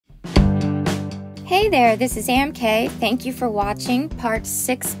Hey there, this is AMK. Thank you for watching part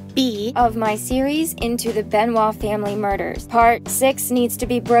 6B of my series Into the Benoit Family Murders. Part 6 needs to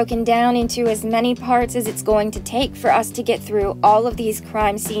be broken down into as many parts as it's going to take for us to get through all of these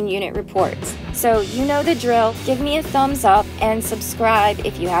crime scene unit reports. So you know the drill. Give me a thumbs up and subscribe.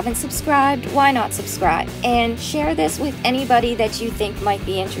 If you haven't subscribed, why not subscribe? And share this with anybody that you think might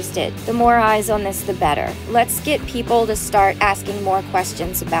be interested. The more eyes on this, the better. Let's get people to start asking more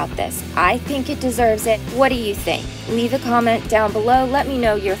questions about this. I think it deserves it. What do you think? Leave a comment down below. Let me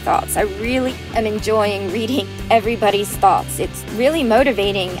know your thoughts. I really am enjoying reading everybody's thoughts. It's really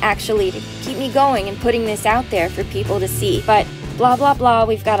motivating, actually, to keep me going and putting this out there for people to see. But blah, blah, blah,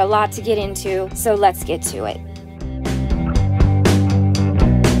 we've got a lot to get into, so let's get to it.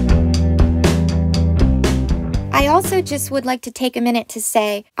 I also just would like to take a minute to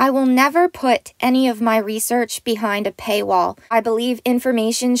say I will never put any of my research behind a paywall. I believe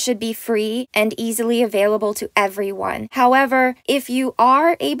information should be free and easily available to everyone. However, if you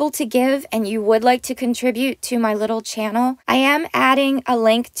are able to give and you would like to contribute to my little channel, I am adding a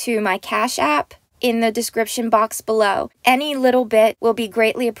link to my Cash App in the description box below. Any little bit will be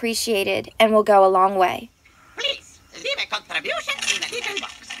greatly appreciated and will go a long way. Please leave a contribution in the little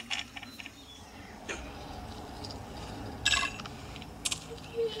box.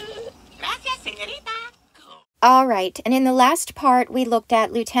 Gracias, señorita. Alright, and in the last part, we looked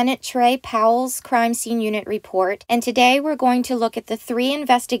at Lieutenant Trey Powell's crime scene unit report, and today we're going to look at the 3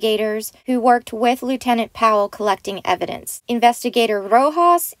 investigators who worked with Lieutenant Powell collecting evidence. Investigator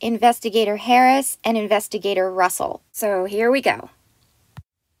Rojas, Investigator Harris, and Investigator Russell. So here we go.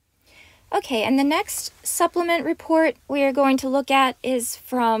 Okay, and the next supplement report we are going to look at is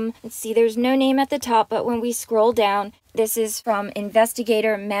from, let's see, there's no name at the top, but when we scroll down, this is from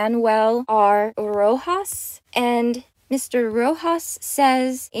Investigator Manuel R. Rojas, and Mr. Rojas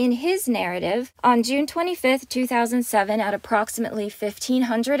says in his narrative, on June 25th, 2007, at approximately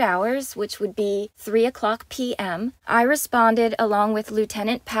 1500 hours, which would be 3 o'clock p.m., I responded along with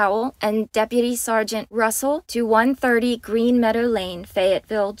Lieutenant Powell and Deputy Sergeant Russell to 130 Green Meadow Lane,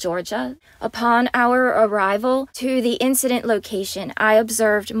 Fayetteville, Georgia. Upon our arrival to the incident location, I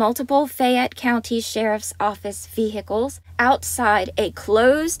observed multiple Fayette County Sheriff's Office vehicles outside a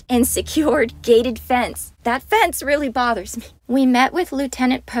closed and secured gated fence. That fence really bothers me. We met with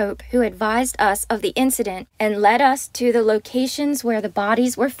Lieutenant Pope, who advised us of the incident and led us to the locations where the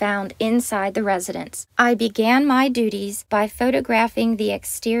bodies were found inside the residence. I began my duties by photographing the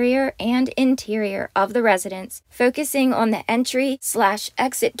exterior and interior of the residence, focusing on the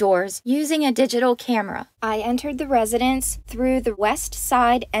entry/exit doors using a digital camera. I entered the residence through the west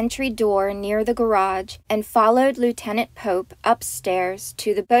side entry door near the garage and followed Lieutenant Pope upstairs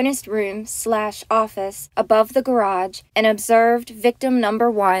to the bonus room/office above the garage and observed victim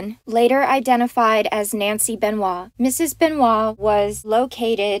number 1, later identified as Nancy Benoit. Mrs. Benoit was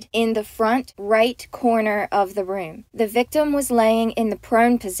located in the front right corner of the room. The victim was laying in the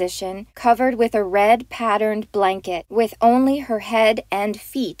prone position, covered with a red patterned blanket, with only her head and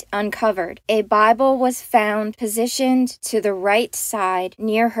feet uncovered. A Bible was found positioned to the right side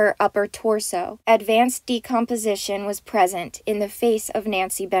near her upper torso. Advanced decomposition was present in the face of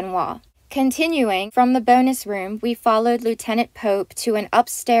Nancy Benoit. Continuing from the bonus room, we followed Lieutenant Pope to an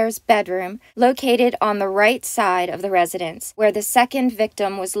upstairs bedroom located on the right side of the residence, where the second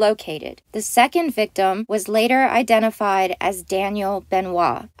victim was located. The second victim was later identified as Daniel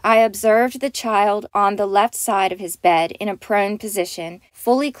Benoit. I observed the child on the left side of his bed in a prone position,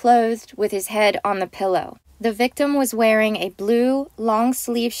 fully clothed with his head on the pillow. The victim was wearing a blue,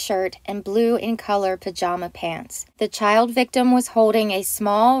 long-sleeve shirt and blue-in-color pajama pants. The child victim was holding a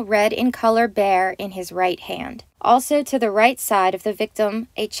small, red-in-color bear in his right hand. Also to the right side of the victim,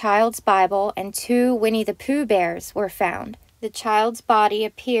 a child's Bible and 2 Winnie the Pooh bears were found. The child's body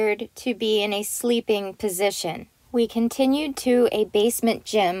appeared to be in a sleeping position. We continued to a basement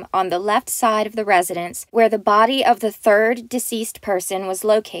gym on the left side of the residence where the body of the third deceased person was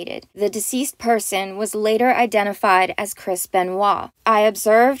located. The deceased person was later identified as Chris Benoit. I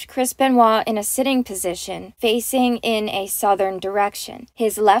observed Chris Benoit in a sitting position, facing in a southern direction.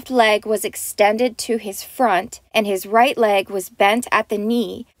 His left leg was extended to his front, and his right leg was bent at the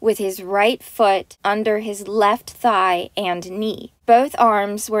knee, with his right foot under his left thigh and knee. Both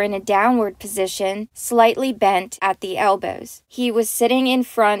arms were in a downward position, slightly bent at the elbows. He was sitting in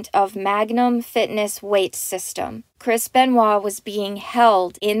front of Magnum Fitness weight system. Chris Benoit was being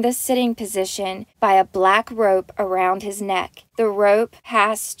held in the sitting position by a black rope around his neck. The rope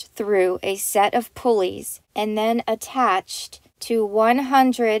passed through a set of pulleys and then attached to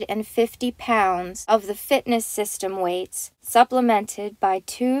 150 pounds of the fitness system weights, supplemented by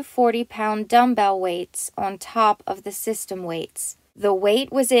two 40-pound dumbbell weights on top of the system weights. The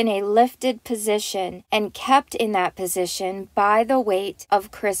weight was in a lifted position and kept in that position by the weight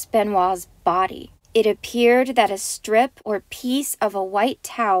of Chris Benoit's body. It appeared that a strip or piece of a white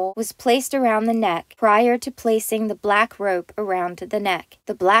towel was placed around the neck prior to placing the black rope around the neck.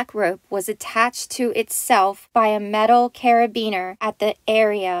 The black rope was attached to itself by a metal carabiner at the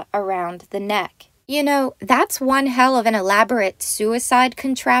area around the neck. You know, that's one hell of an elaborate suicide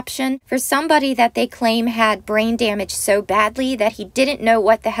contraption for somebody that they claim had brain damage so badly that he didn't know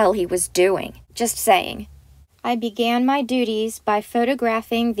what the hell he was doing. Just saying. I began my duties by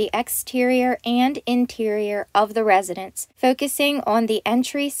photographing the exterior and interior of the residence, focusing on the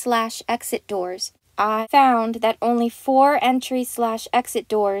entry/exit doors. I found that only 4 entry/exit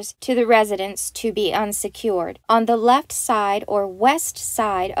doors to the residence to be unsecured. On the left side or west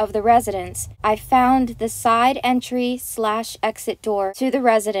side of the residence, I found the side entry/exit door to the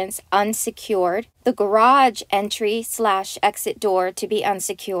residence unsecured, the garage entry/exit door to be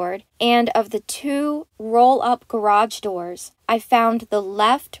unsecured, and of the 2 roll-up garage doors, I found the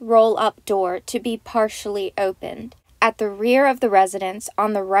left roll-up door to be partially opened. At the rear of the residence,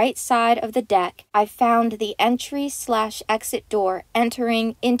 on the right side of the deck, I found the entry/exit door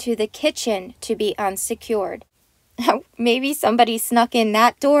entering into the kitchen to be unsecured. Maybe somebody snuck in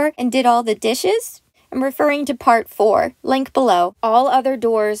that door and did all the dishes? I'm referring to part 4, link below. All other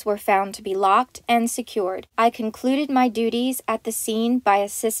doors were found to be locked and secured. I concluded my duties at the scene by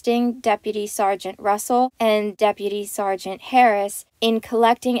assisting Deputy Sergeant Russell and Deputy Sergeant Harris in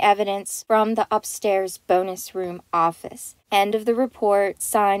collecting evidence from the upstairs bonus room office. End of the report,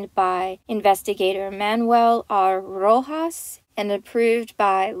 signed by Investigator Manuel R. Rojas and approved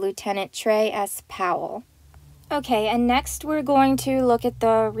by Lieutenant Trey S. Powell. Okay, and next we're going to look at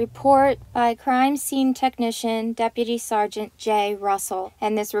the report by Crime Scene Technician Deputy Sergeant J. Russell,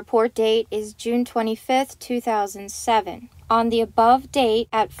 and this report date is June 25th, 2007. On the above date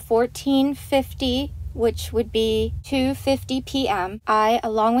at 14:50, which would be 2:50 p.m., I,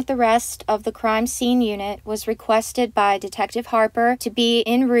 along with the rest of the crime scene unit, was requested by Detective Harper to be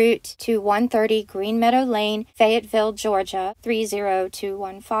en route to 130 Green Meadow Lane, Fayetteville, Georgia,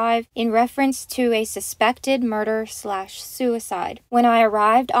 30215, in reference to a suspected murder/suicide. When I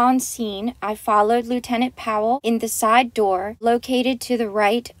arrived on scene, I followed Lieutenant Powell in the side door located to the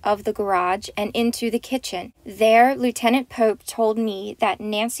right of the garage and into the kitchen. There, Lieutenant Pope told me that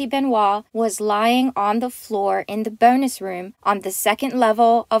Nancy Benoit was lying on the floor in the bonus room on the second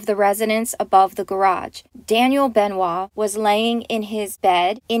level of the residence above the garage. Daniel Benoit was laying in his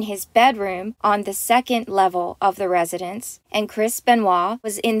bed in his bedroom on the second level of the residence, and Chris Benoit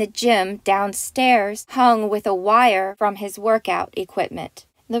was in the gym downstairs, hung with a wire from his workout equipment.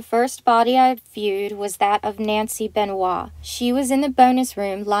 The first body I viewed was that of Nancy Benoit. She was in the bonus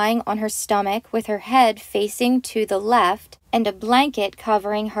room lying on her stomach with her head facing to the left and a blanket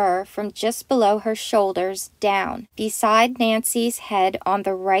covering her from just below her shoulders down. Beside Nancy's head on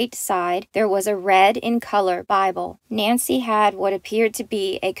the right side, there was a red in color Bible. Nancy had what appeared to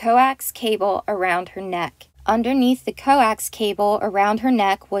be a coax cable around her neck. Underneath the coax cable around her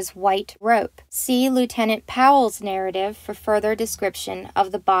neck was white rope. See Lieutenant Powell's narrative for further description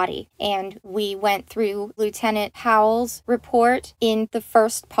of the body. And we went through Lieutenant Powell's report in the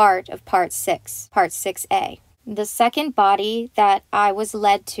first part of Part 6, Part 6A. The second body that I was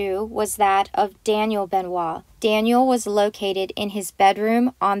led to was that of Daniel Benoit. Daniel was located in his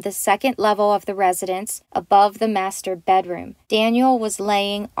bedroom on the second level of the residence above the master bedroom. Daniel was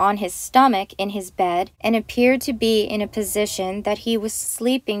laying on his stomach in his bed and appeared to be in a position that he was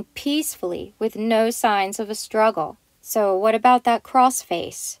sleeping peacefully with no signs of a struggle. So what about that cross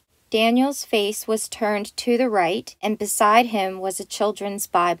face? Daniel's face was turned to the right, and beside him was a children's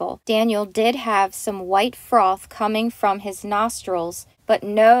Bible. Daniel did have some white froth coming from his nostrils, but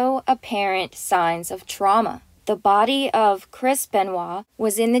no apparent signs of trauma. The body of Chris Benoit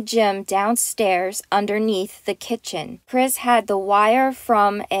was in the gym downstairs underneath the kitchen. Chris had the wire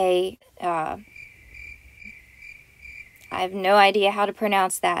from a I have no idea how to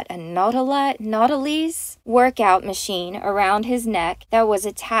pronounce that, a Nautilus workout machine around his neck that was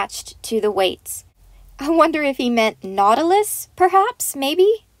attached to the weights. I wonder if he meant Nautilus, perhaps,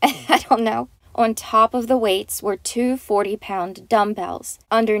 maybe? I don't know. On top of the weights were two 40-pound dumbbells.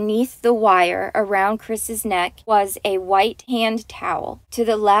 Underneath the wire around Chris's neck was a white hand towel. To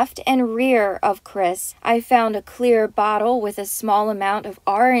the left and rear of Chris, I found a clear bottle with a small amount of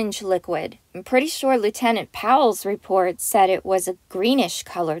orange liquid. I'm pretty sure Lieutenant Powell's report said it was a greenish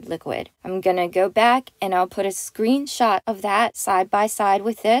colored liquid. I'm gonna go back and I'll put a screenshot of that side by side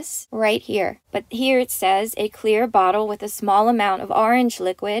with this right here. But here it says a clear bottle with a small amount of orange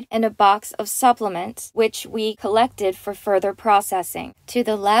liquid and a box of supplements, which we collected for further processing. To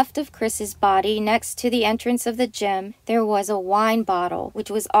the left of Chris's body, next to the entrance of the gym, there was a wine bottle, which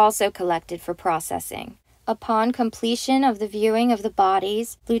was also collected for processing. Upon completion of the viewing of the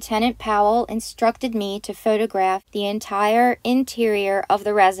bodies, Lieutenant Powell instructed me to photograph the entire interior of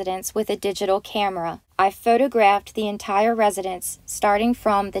the residence with a digital camera. I photographed the entire residence, starting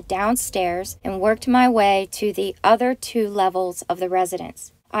from the downstairs, and worked my way to the other 2 levels of the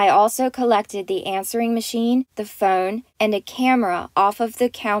residence. I also collected the answering machine, the phone, and a camera off of the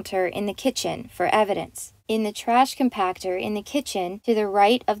counter in the kitchen for evidence. In the trash compactor in the kitchen, to the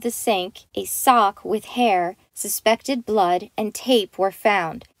right of the sink, a sock with hair, suspected blood, and tape were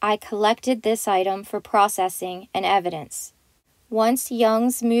found. I collected this item for processing and evidence. Once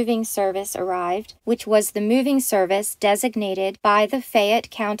Young's moving service arrived, which was the moving service designated by the Fayette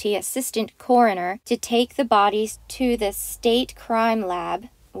County Assistant Coroner to take the bodies to the State Crime Lab,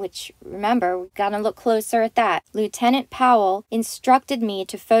 which, remember, we've got to look closer at that. Lieutenant Powell instructed me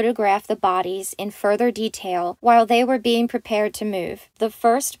to photograph the bodies in further detail while they were being prepared to move. The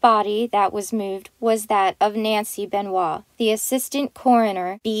first body that was moved was that of Nancy Benoit. The assistant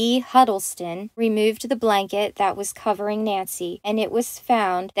coroner, B. Huddleston, removed the blanket that was covering Nancy, and it was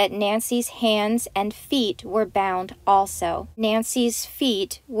found that Nancy's hands and feet were bound also. Nancy's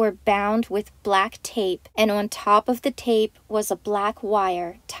feet were bound with black tape, and on top of the tape was a black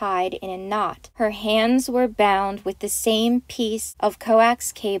wire tied in a knot. Her hands were bound with the same piece of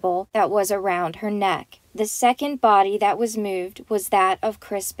coax cable that was around her neck. The second body that was moved was that of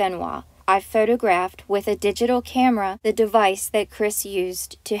Chris Benoit. I photographed with a digital camera the device that Chris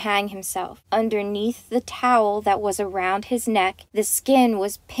used to hang himself. Underneath the towel that was around his neck, the skin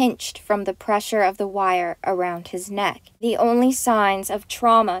was pinched from the pressure of the wire around his neck. The only signs of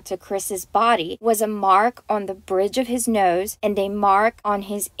trauma to Chris's body was a mark on the bridge of his nose and a mark on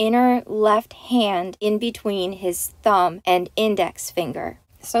his inner left hand in between his thumb and index finger.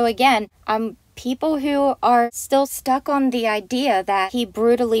 So again, people who are still stuck on the idea that he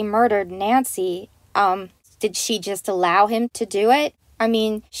brutally murdered Nancy, did she just allow him to do it? I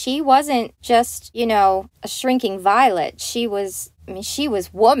mean, she wasn't just, a shrinking violet. She was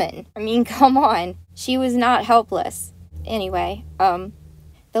woman. I mean, come on. She was not helpless. Anyway,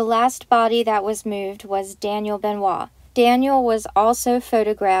 the last body that was moved was Daniel Benoit. Daniel was also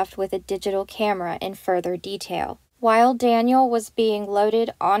photographed with a digital camera in further detail. While Daniel was being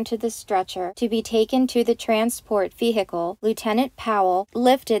loaded onto the stretcher to be taken to the transport vehicle, Lieutenant Powell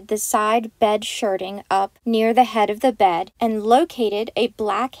lifted the side bed shirting up near the head of the bed and located a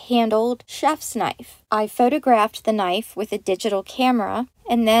black-handled chef's knife. I photographed the knife with a digital camera,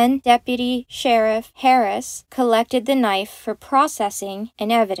 and then Deputy Sheriff Harris collected the knife for processing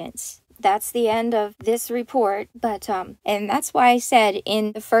and evidence. That's the end of this report, and that's why I said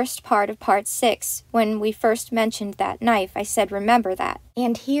in the first part of part 6, when we first mentioned that knife, I said remember that.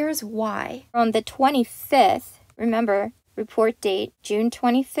 And here's why. On the 25th, remember, report date, June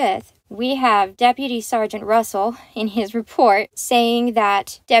 25th, we have Deputy Sergeant Russell in his report saying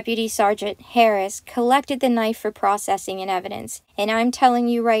that Deputy Sergeant Harris collected the knife for processing and evidence. And I'm telling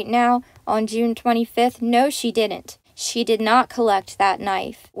you right now, on June 25th, no, she didn't. She did not collect that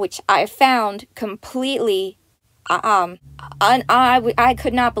knife, which I found completely, I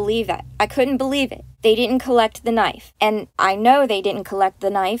could not believe that. I couldn't believe it. They didn't collect the knife. And I know they didn't collect the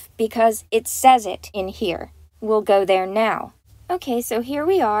knife because it says it in here. We'll go there now. Okay, so here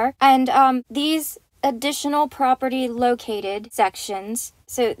we are. And these additional property located sections,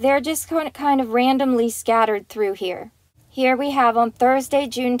 so they're just kind of randomly scattered through here. Here we have on Thursday,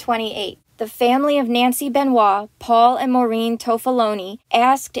 June 28th. The family of Nancy Benoit, Paul and Maureen Toffoloni,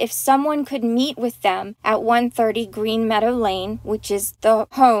 asked if someone could meet with them at 130 Green Meadow Lane, which is the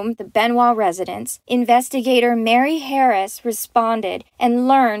home, the Benoit residence. Investigator Mary Harris responded and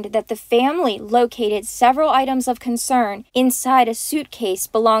learned that the family located several items of concern inside a suitcase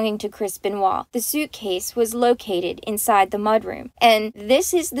belonging to Chris Benoit. The suitcase was located inside the mudroom. And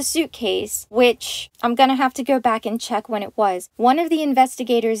this is the suitcase, which I'm going to have to go back and check when it was. One of the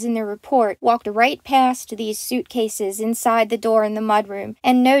investigators in the report walked right past these suitcases inside the door in the mudroom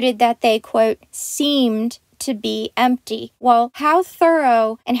and noted that they, quote, seemed to be empty. Well, how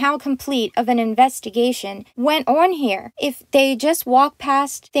thorough and how complete of an investigation went on here? If they just walk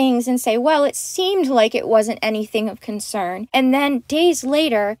past things and say, well, it seemed like it wasn't anything of concern, and then days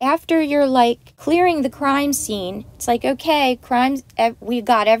later, after you're like clearing the crime scene, it's like, okay, we've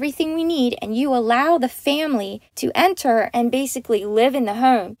got everything we need, and you allow the family to enter and basically live in the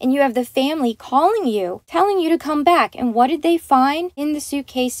home, and you have the family calling you, telling you to come back, and what did they find in the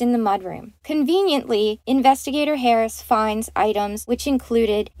suitcase in the mudroom? Conveniently, Investigator Harris finds items which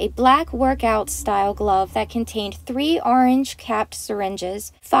included a black workout-style glove that contained 3 orange-capped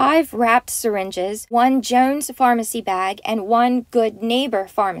syringes, 5 wrapped syringes, 1 Jones pharmacy bag, and 1 Good Neighbor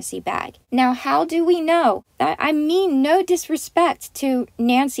pharmacy bag. Now, how do we know? I mean no disrespect to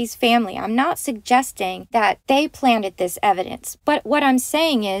Nancy's family. I'm not suggesting that they planted this evidence. But what I'm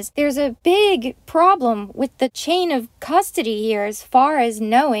saying is there's a big problem with the chain of custody here as far as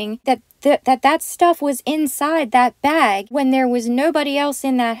knowing that that stuff was inside that bag when there was nobody else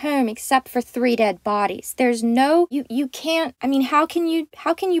in that home except for 3 dead bodies. There's no, you can't, I mean, how can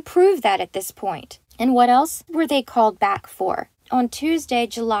you prove that at this point? And what else were they called back for? On Tuesday,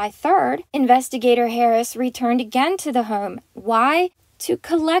 July 3rd, Investigator Harris returned again to the home. Why? To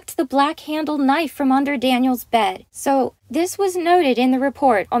collect the black-handled knife from under Daniel's bed. So this was noted in the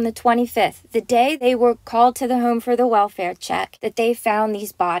report on the 25th, the day they were called to the home for the welfare check, that they found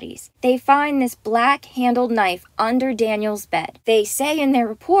these bodies. They find this black-handled knife under Daniel's bed. They say in their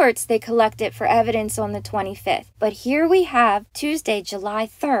reports they collect it for evidence on the 25th. But here we have Tuesday, July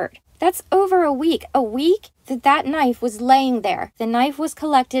 3rd. That's over a week. A week that knife was laying there. The knife was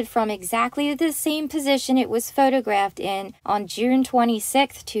collected from exactly the same position it was photographed in on June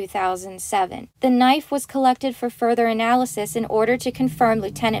 26, 2007. The knife was collected for further analysis in order to confirm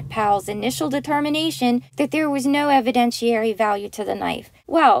Lieutenant Powell's initial determination that there was no evidentiary value to the knife.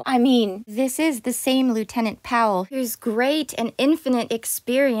 Well, I mean, this is the same Lieutenant Powell whose great and infinite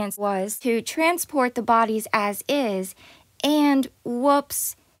experience was to transport the bodies as is, and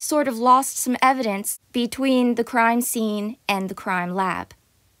whoops, sort of lost some evidence between the crime scene and the crime lab.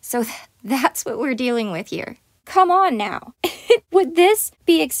 So that's what we're dealing with here. Come on now. Would this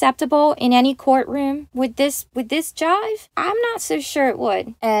be acceptable in any courtroom? Would this jive? I'm not so sure it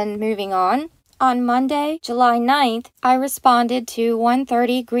would. And moving on. On Monday, July 9th, I responded to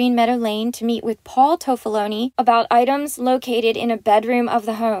 130 Green Meadow Lane to meet with Paul Toffaloni about items located in a bedroom of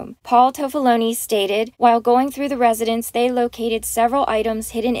the home. Paul Toffaloni stated, while going through the residence, they located several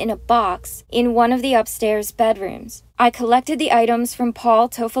items hidden in a box in one of the upstairs bedrooms. I collected the items from Paul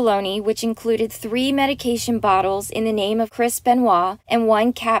Toffaloni, which included 3 medication bottles in the name of Chris Benoit and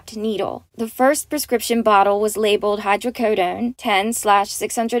 1 capped needle. The first prescription bottle was labeled hydrocodone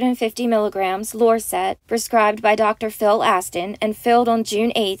 10/650 milligrams Lorcet, prescribed by Dr. Phil Aston and filled on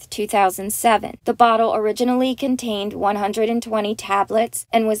June 8, 2007. The bottle originally contained 120 tablets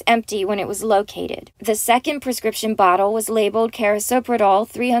and was empty when it was located. The second prescription bottle was labeled carisoprodol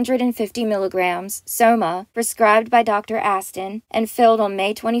 350 milligrams Soma, prescribed by Dr. Aston and filled on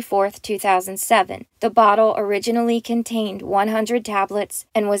May 24, 2007. The bottle originally contained 100 tablets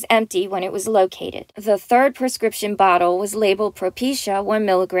and was empty when it was located. The third prescription bottle was labeled Propecia 1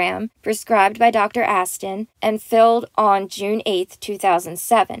 milligram, prescribed by Dr. Aston and filled on June 8,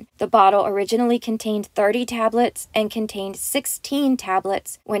 2007. The bottle originally contained 30 tablets and contained 16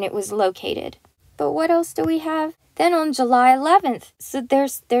 tablets when it was located. But what else do we have? Then on July 11th, so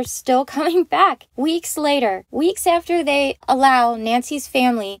they're still coming back. Weeks later, weeks after they allow Nancy's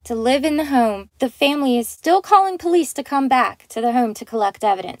family to live in the home, the family is still calling police to come back to the home to collect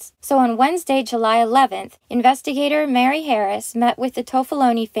evidence. So on Wednesday, July 11th, investigator Mary Harris met with the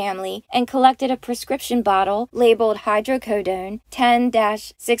Toffaloni family and collected a prescription bottle labeled hydrocodone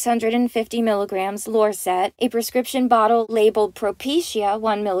 10/650 milligrams Lorcet, a prescription bottle labeled Propecia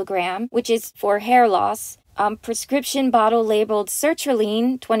 1 milligram, which is for hair loss, prescription bottle labeled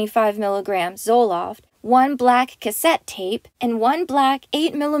sertraline 25 milligrams Zoloft, 1 black cassette tape, and 1 black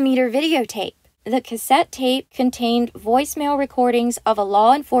 8mm videotape. The cassette tape contained voicemail recordings of a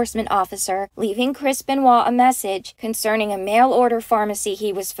law enforcement officer leaving Chris Benoit a message concerning a mail-order pharmacy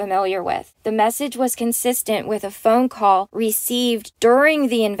he was familiar with. The message was consistent with a phone call received during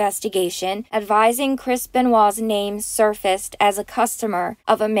the investigation advising Chris Benoit's name surfaced as a customer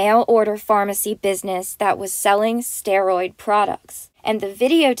of a mail-order pharmacy business that was selling steroid products. And the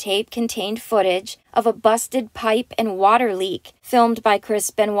videotape contained footage of a busted pipe and water leak filmed by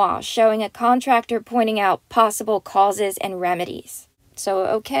Chris Benoit, showing a contractor pointing out possible causes and remedies. So,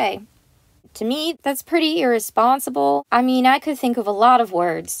 okay. To me, that's pretty irresponsible. I mean, I could think of a lot of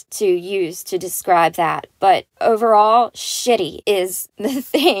words to use to describe that, but overall, shitty is the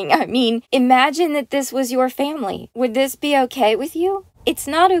thing. I mean, imagine that this was your family. Would this be okay with you? It's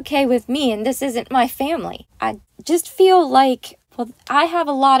not okay with me, and this isn't my family. I just feel like, well, I have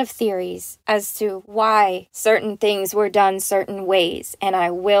a lot of theories as to why certain things were done certain ways, and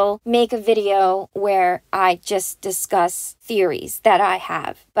I will make a video where I just discuss theories that I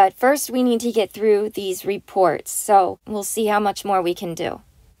have. But first, we need to get through these reports, so we'll see how much more we can do.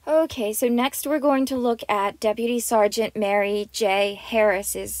 Okay, so next we're going to look at Deputy Sergeant Mary J.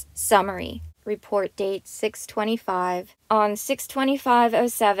 Harris's summary. Report date 6/25. On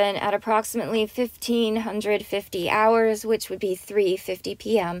 6/25/07 at approximately 1550 hours, which would be 3:50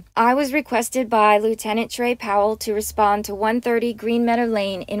 p.m., I was requested by Lieutenant Trey Powell to respond to 130 Green Meadow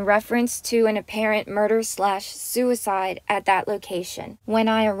Lane in reference to an apparent murder/suicide at that location. When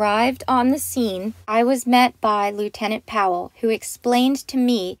I arrived on the scene, I was met by Lieutenant Powell, who explained to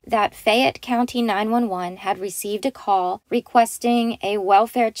me that Fayette County 911 had received a call requesting a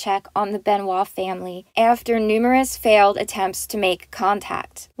welfare check on the Benoit family after numerous failed attempts to make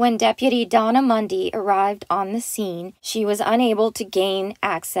contact. When Deputy Donna Mundy arrived on the scene, she was unable to gain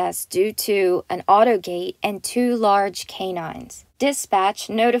access due to an auto gate and 2 large canines.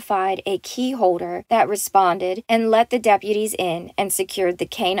 Dispatch notified a key holder that responded and let the deputies in and secured the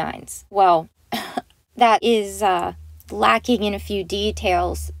canines. Well, that is lacking in a few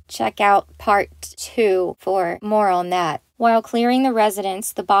details. Check out part 2 for more on that. While clearing the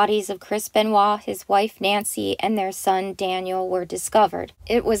residence, the bodies of Chris Benoit, his wife Nancy, and their son Daniel were discovered.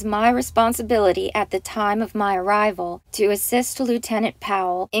 It was my responsibility at the time of my arrival to assist Lieutenant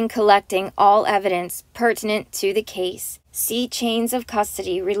Powell in collecting all evidence pertinent to the case. See chains of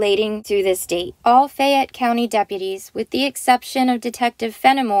custody relating to this date. All Fayette County deputies, with the exception of Detective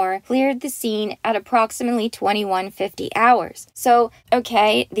Fenimore, cleared the scene at approximately 2150 hours. So,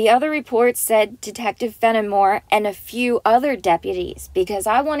 okay, the other reports said Detective Fenimore and a few other deputies, because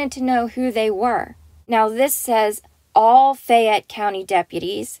I wanted to know who they were. Now this says all Fayette County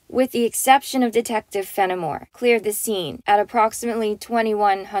deputies, with the exception of Detective Fenimore, cleared the scene at approximately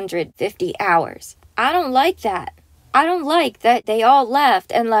 2150 hours. I don't like that. I don't like that they all left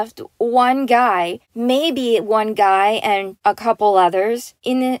and left one guy, maybe one guy and a couple others,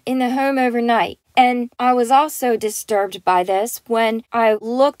 in the home overnight. And I was also disturbed by this when I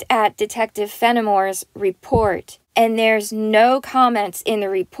looked at Detective Fenimore's report. And there's no comments in the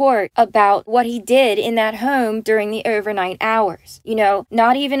report about what he did in that home during the overnight hours. You know,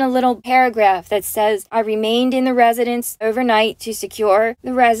 not even a little paragraph that says, I remained in the residence overnight to secure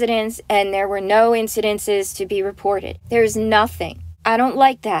the residence and there were no incidences to be reported. There's nothing. I don't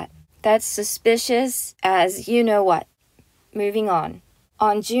like that. That's suspicious as you know what. Moving on.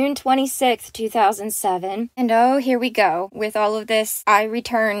 On June 26, 2007, and oh, here we go. With all of this, I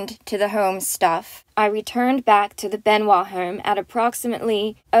returned to the home stuff. I returned back to the Benoit home at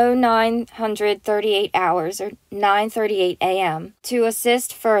approximately 0938 hours, or 9:38 a.m., to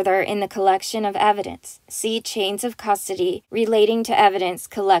assist further in the collection of evidence. See chains of custody relating to evidence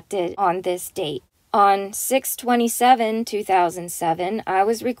collected on this date. On 6/27/2007, I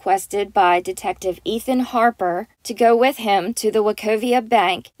was requested by Detective Ethan Harper to go with him to the Wachovia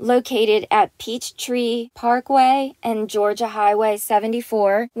Bank located at Peachtree Parkway and Georgia Highway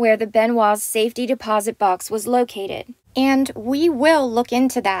 74, where the Benoit's safety deposit box was located. And we will look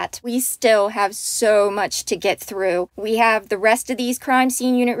into that. We still have so much to get through. We have the rest of these crime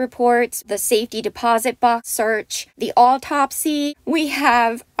scene unit reports, the safety deposit box search, the autopsy. We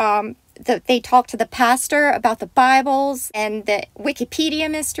have, they talk to the pastor about the Bibles and the Wikipedia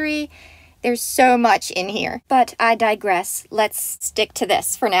mystery. There's so much in here. But I digress. Let's stick to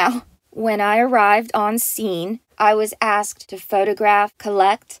this for now. When I arrived on scene, I was asked to photograph,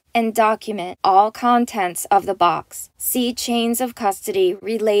 collect, and document all contents of the box. See chains of custody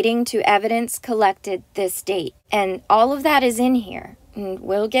relating to evidence collected this date. And all of that is in here. And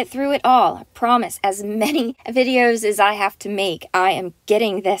we'll get through it all. I promise. As many videos as I have to make, I am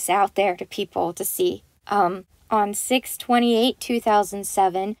getting this out there to people to see. On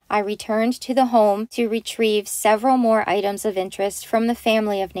 6/28/2007, I returned to the home to retrieve several more items of interest from the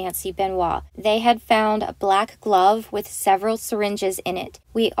family of Nancy Benoit. They had found a black glove with several syringes in it.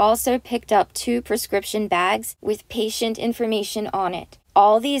 We also picked up 2 prescription bags with patient information on it.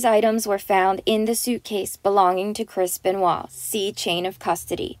 All these items were found in the suitcase belonging to Chris Benoit. See chain of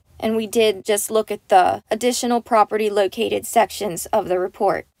custody. And we did just look at the additional property located sections of the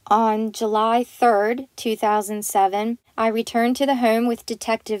report. On July 3rd, 2007, I returned to the home with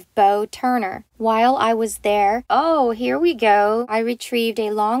Detective Bo Turner. While I was there, here we go, I retrieved a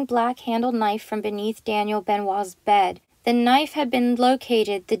long black-handled knife from beneath Daniel Benoit's bed. The knife had been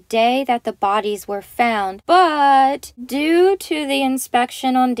located the day that the bodies were found, but due to the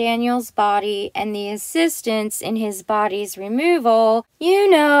inspection on Daniel's body and the assistance in his body's removal,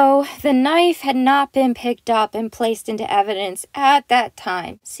 the knife had not been picked up and placed into evidence at that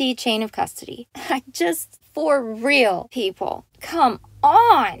time. See chain of custody. For real, people. Come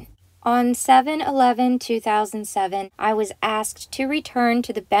on! On 7/11/2007, I was asked to return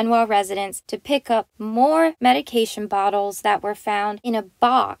to the Benoit residence to pick up more medication bottles that were found in a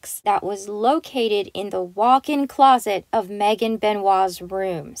box that was located in the walk-in closet of Megan Benoit's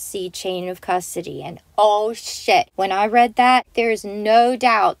room. See chain of custody. And oh shit, when I read that, there's no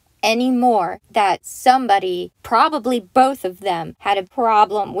doubt anymore that somebody, probably both of them, had a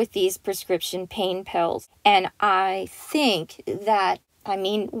problem with these prescription pain pills. And I think that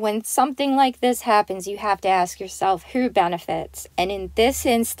when something like this happens, you have to ask yourself who benefits. And in this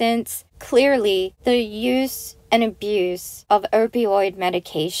instance, clearly the use and abuse of opioid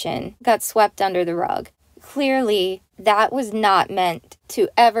medication got swept under the rug. Clearly, that was not meant to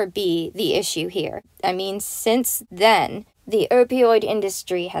ever be the issue here. Since then, the opioid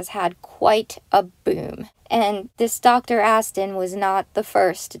industry has had quite a boom. And this Dr. Aston was not the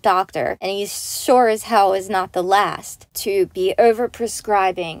first doctor, and he sure as hell is not the last to be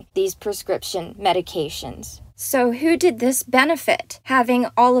overprescribing these prescription medications. So who did this benefit, having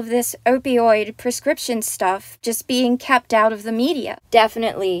all of this opioid prescription stuff just being kept out of the media?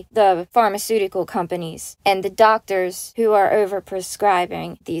 Definitely the pharmaceutical companies and the doctors who are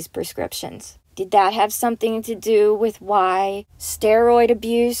overprescribing these prescriptions. Did that have something to do with why steroid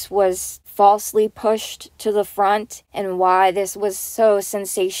abuse was falsely pushed to the front and why this was so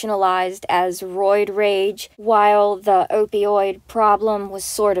sensationalized as roid rage while the opioid problem was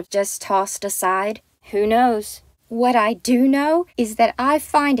sort of just tossed aside? Who knows? What I do know is that I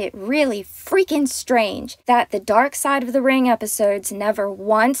find it really freaking strange that the Dark Side of the Ring episodes never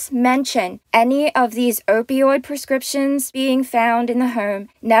once mention any of these opioid prescriptions being found in the home,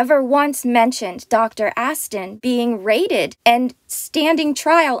 never once mentioned Dr. Aston being raided and standing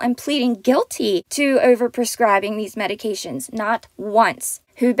trial and pleading guilty to overprescribing these medications. Not once.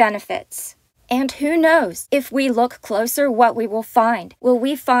 Who benefits? And who knows, if we look closer, what we will find. Will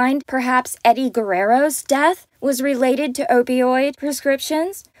we find perhaps Eddie Guerrero's death was related to opioid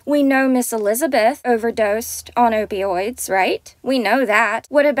prescriptions? We know Miss Elizabeth overdosed on opioids, right? We know that.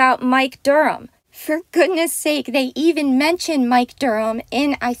 What about Mike Durham? For goodness sake, they even mention Mike Durham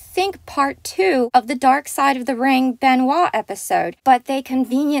in, I think, part 2 of the Dark Side of the Ring Benoit episode, but they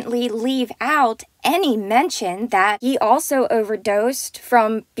conveniently leave out any mention that he also overdosed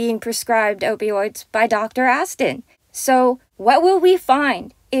from being prescribed opioids by Dr. Aston. So, what will we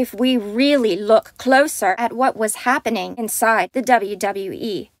find if we really look closer at what was happening inside the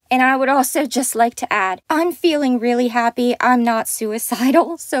WWE? And I would also just like to add, I'm feeling really happy I'm not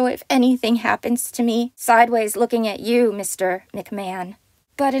suicidal, so if anything happens to me, sideways looking at you, Mr. McMahon.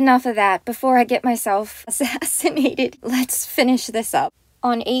 But enough of that, before I get myself assassinated, let's finish this up.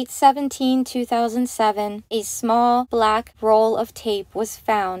 On 8/17/2007, a small black roll of tape was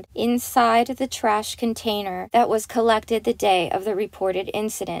found inside the trash container that was collected the day of the reported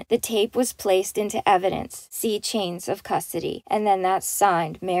incident. The tape was placed into evidence. See chains of custody. And then that's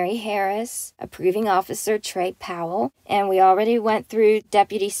signed Mary Harris, approving officer Trey Powell, and we already went through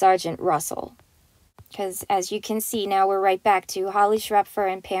Deputy Sergeant Russell. Because as you can see, now we're right back to Holly Schrepfer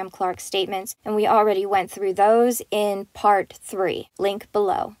and Pam Clark's statements, and we already went through those in part 3, link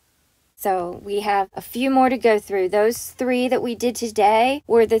below. So we have a few more to go through. Those 3 that we did today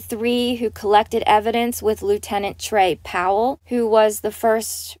were the 3 who collected evidence with Lieutenant Trey Powell, who was the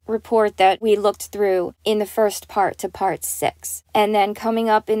first report that we looked through in the first part to part 6. And then coming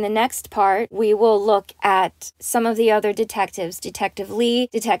up in the next part, we will look at some of the other detectives. Detective Lee,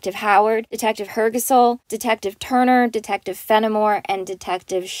 Detective Howard, Detective Hergesel, Detective Turner, Detective Fenimore, and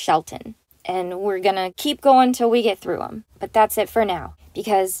Detective Shelton. And we're gonna keep going till we get through them. But that's it for now,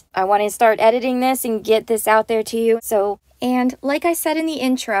 because I want to start editing this and get this out there to you. And like I said in the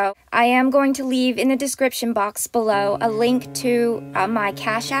intro, I am going to leave in the description box below a link to my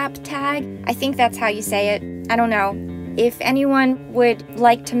Cash App tag. I think that's how you say it. I don't know. If anyone would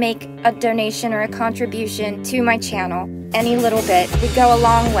like to make a donation or a contribution to my channel, any little bit would go a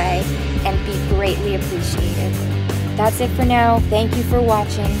long way and be greatly appreciated. that's it for now. Thank you for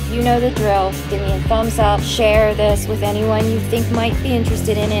watching. You know the drill. Give me a thumbs up, share this with anyone you think might be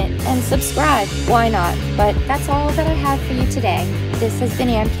interested in it, and subscribe. Why not? But that's all that I have for you today. This has been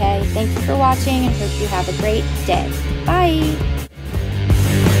Ann K. Thank you for watching and hope you have a great day. Bye!